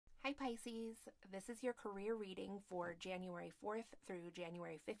Hi Pisces, this is your career reading for January 4th through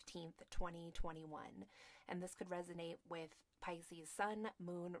January 15th, 2021. And this could resonate with Pisces Sun,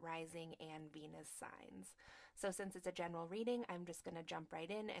 Moon, Rising, and Venus signs. So since it's a general reading, I'm just going to jump right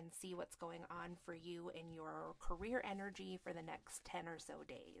in and see what's going on for you in your career energy for the next 10 or so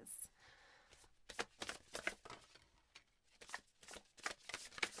days.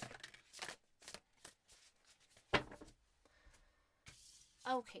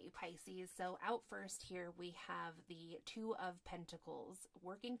 Okay, Pisces, so out first here we have the Two of Pentacles,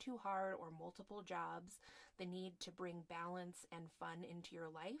 working too hard or multiple jobs, the need to bring balance and fun into your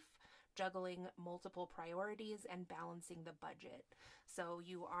life, juggling multiple priorities and balancing the budget. So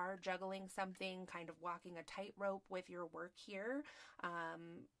you are juggling something, kind of walking a tightrope with your work here.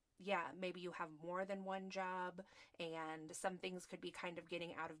 Maybe you have more than one job and some things could be kind of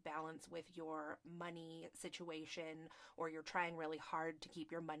getting out of balance with your money situation, or you're trying really hard to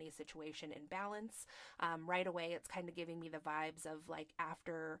keep your money situation in balance. Right away, it's kind of giving me the vibes of like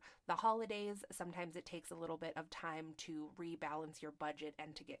after the holidays, sometimes it takes a little bit of time to rebalance your budget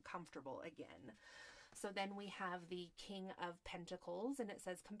and to get comfortable again. So then we have the King of Pentacles, and it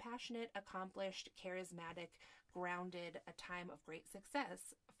says compassionate, accomplished, charismatic, grounded, a time of great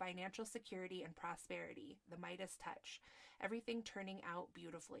success, financial security and prosperity, the Midas touch, everything turning out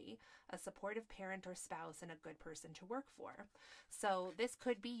beautifully, a supportive parent or spouse, and a good person to work for. So this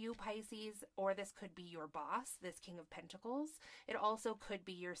could be you, Pisces, or this could be your boss, this King of Pentacles. It also could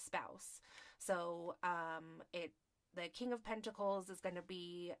be your spouse. So the King of Pentacles is going to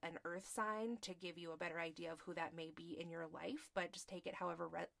be an earth sign to give you a better idea of who that may be in your life, but just take it however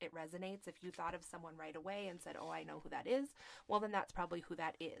it resonates. If you thought of someone right away and said, oh, I know who that is, well, then that's probably who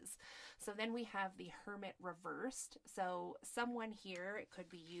that is. So then we have the Hermit reversed. So someone here, it could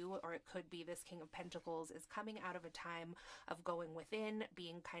be you or it could be this King of Pentacles, is coming out of a time of going within,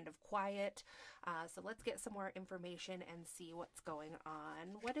 being kind of quiet. So let's get some more information and see what's going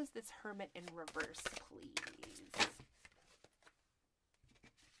on. What is this Hermit in reverse, please?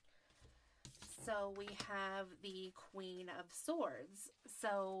 So we have the Queen of Swords.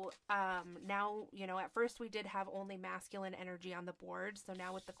 So now, at first we did have only masculine energy on the board. So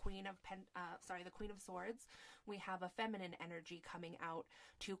now with the Queen of Swords, we have a feminine energy coming out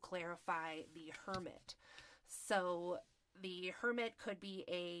to clarify the Hermit. So the Hermit could be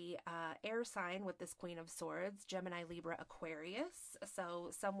a air sign with this Queen of Swords, Gemini, Libra, Aquarius.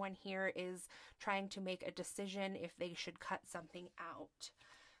 So someone here is trying to make a decision if they should cut something out.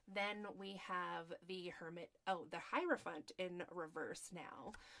 Then we have the the Hierophant in reverse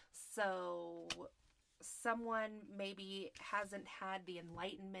now. So someone maybe hasn't had the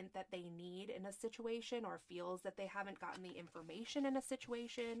enlightenment that they need in a situation, or feels that they haven't gotten the information in a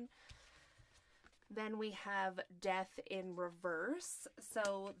situation. Then we have Death in reverse.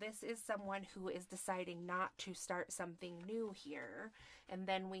 So this is someone who is deciding not to start something new here. And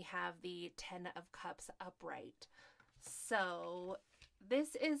then we have the Ten of Cups upright. So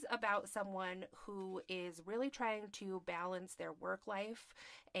this is about someone who is really trying to balance their work life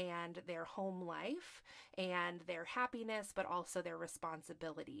and their home life and their happiness, but also their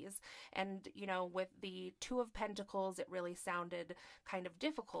responsibilities. And, with the Two of Pentacles, it really sounded kind of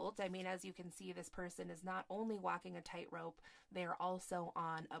difficult. I mean, as you can see, this person is not only walking a tightrope, they're also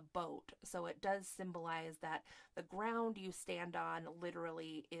on a boat. So it does symbolize that the ground you stand on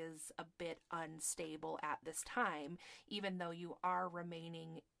literally is a bit unstable at this time, even though you are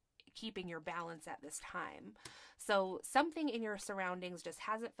keeping your balance at this time. So something in your surroundings just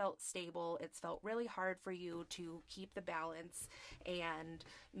hasn't felt stable. It's felt really hard for you to keep the balance, and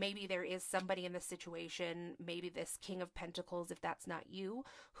maybe there is somebody in this situation, maybe this King of Pentacles, if that's not you,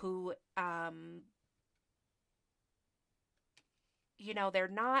 who they're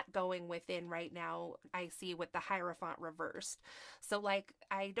not going within right now, I see, with the Hierophant reversed. So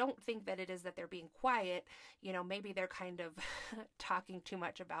I don't think that it is that they're being quiet. Maybe they're kind of talking too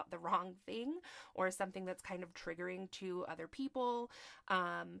much about the wrong thing, or something that's kind of triggering to other people.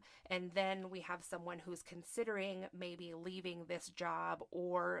 And then we have someone who's considering maybe leaving this job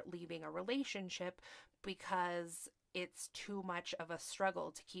or leaving a relationship because it's too much of a struggle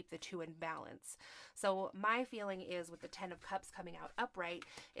to keep the two in balance. So my feeling is, with the Ten of Cups coming out upright,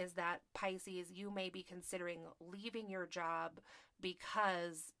 is that Pisces, you may be considering leaving your job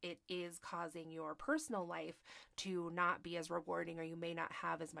because it is causing your personal life to not be as rewarding, or you may not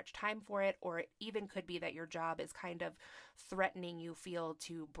have as much time for it, or it even could be that your job is kind of threatening, you feel,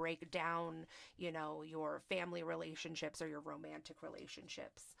 to break down, your family relationships or your romantic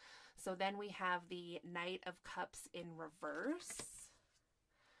relationships. So then we have the Knight of Cups in reverse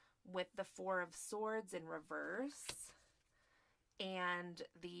with the Four of Swords in reverse and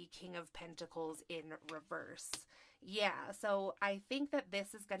the King of Pentacles in reverse. Yeah, so I think that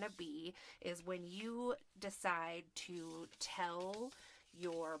this is going to be is when you decide to tell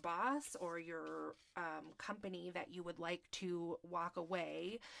your boss or your company that you would like to walk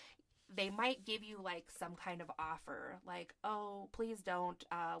away. They might give you like some kind of offer, like, oh, please don't,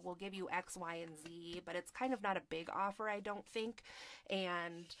 we'll give you X, Y, and Z, but it's kind of not a big offer, I don't think.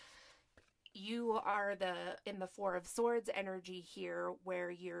 And you are in the Four of Swords energy here, where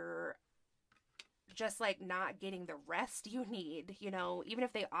you're just like not getting the rest you need, you know, even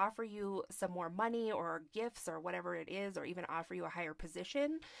if they offer you some more money or gifts or whatever it is, or even offer you a higher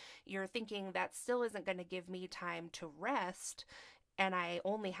position, you're thinking that still isn't going to give me time to rest, and I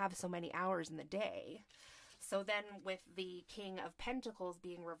only have so many hours in the day. So then with the King of Pentacles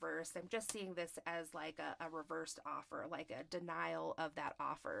being reversed, I'm just seeing this as like a reversed offer, like a denial of that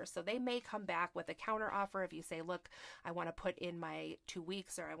offer. So they may come back with a counter offer if you say, look, I want to put in my 2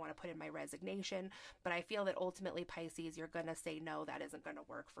 weeks, or I want to put in my resignation. But I feel that ultimately, Pisces, you're going to say, no, that isn't going to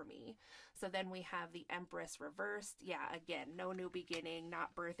work for me. So then we have the Empress reversed. Yeah, again, no new beginning,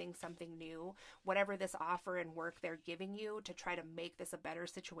 not birthing something new. Whatever this offer and work they're giving you to try to make this a better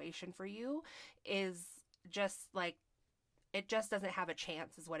situation for you is just like, it just doesn't have a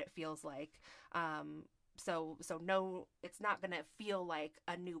chance, is what it feels like. So no, it's not going to feel like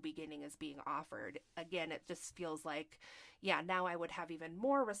a new beginning is being offered. Again, it just feels like, yeah, now I would have even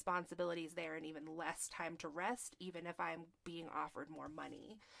more responsibilities there and even less time to rest, even if I'm being offered more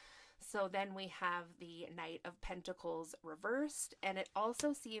money. So then we have the Knight of Pentacles reversed, and it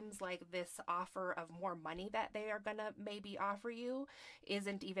also seems like this offer of more money that they are gonna maybe offer you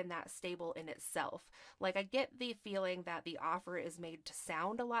isn't even that stable in itself. Like, I get the feeling that the offer is made to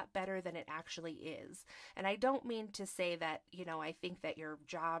sound a lot better than it actually is. And I don't mean to say that, you know, I think that your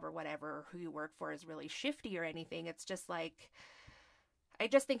job or whatever, who you work for, is really shifty or anything. It's just like, I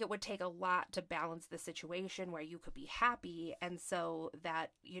just think it would take a lot to balance the situation where you could be happy, and so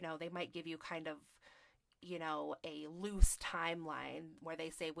that, you know, they might give you kind of, you know, a loose timeline where they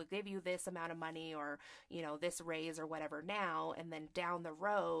say, we'll give you this amount of money, or, you know, this raise or whatever now, and then down the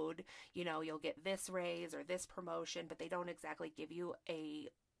road, you know, you'll get this raise or this promotion, but they don't exactly give you a,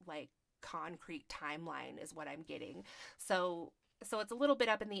 like, concrete timeline is what I'm getting. So it's a little bit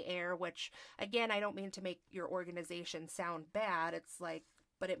up in the air, which, again, I don't mean to make your organization sound bad. It's like,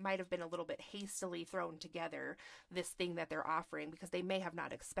 but it might have been a little bit hastily thrown together, this thing that they're offering, because they may have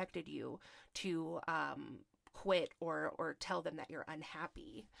not expected you to quit or tell them that you're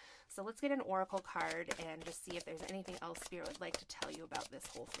unhappy. So let's get an oracle card and just see if there's anything else Spirit would like to tell you about this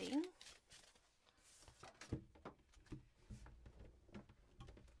whole thing.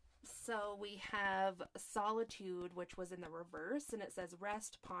 So we have Solitude, which was in the reverse, and it says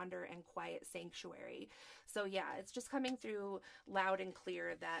rest, ponder, and quiet sanctuary. So yeah, it's just coming through loud and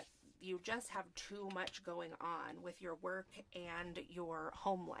clear that you just have too much going on with your work and your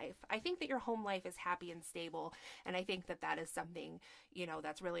home life. I think that your home life is happy and stable, and I think that that is something, you know,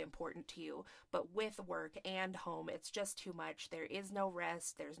 that's really important to you. But with work and home, it's just too much. There is no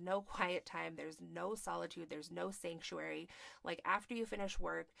rest, there's no quiet time, there's no solitude, there's no sanctuary. Like, after you finish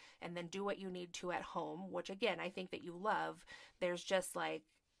work and then do what you need to at home, which again, I think that you love, there's just like,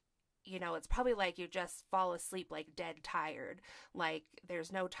 you know, it's probably like you just fall asleep like dead tired. Like,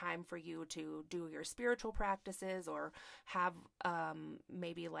 there's no time for you to do your spiritual practices or have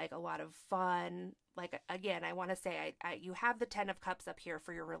maybe like a lot of fun. Like, again, I want to say you have the 10 of Cups up here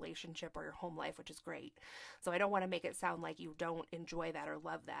for your relationship or your home life, which is great. So I don't want to make it sound like you don't enjoy that or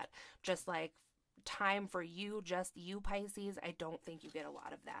love that. Just like time for you, just you, Pisces, I don't think you get a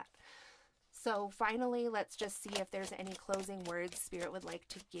lot of that. So finally, let's just see if there's any closing words Spirit would like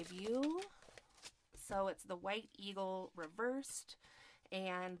to give you. So it's the White Eagle reversed,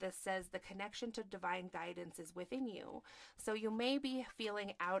 and this says the connection to divine guidance is within you. So you may be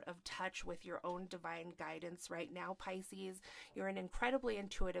feeling out of touch with your own divine guidance right now, Pisces. You're an incredibly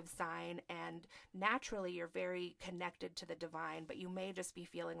intuitive sign, and naturally you're very connected to the divine, but you may just be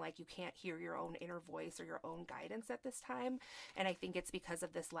feeling like you can't hear your own inner voice or your own guidance at this time. And I think it's because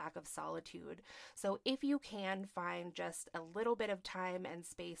of this lack of solitude. So if you can find just a little bit of time and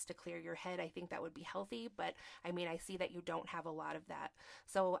space to clear your head, I think that would be healthy. But I mean, I see that you don't have a lot of that.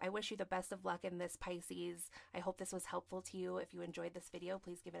 So I wish you the best of luck in this, Pisces. I hope this was helpful to you. If you enjoyed this video,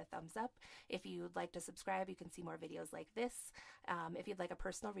 please give it a thumbs up. If you'd like to subscribe, you can see more videos like this. If you'd like a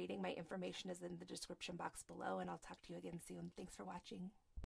personal reading, my information is in the description box below, and I'll talk to you again soon. Thanks for watching.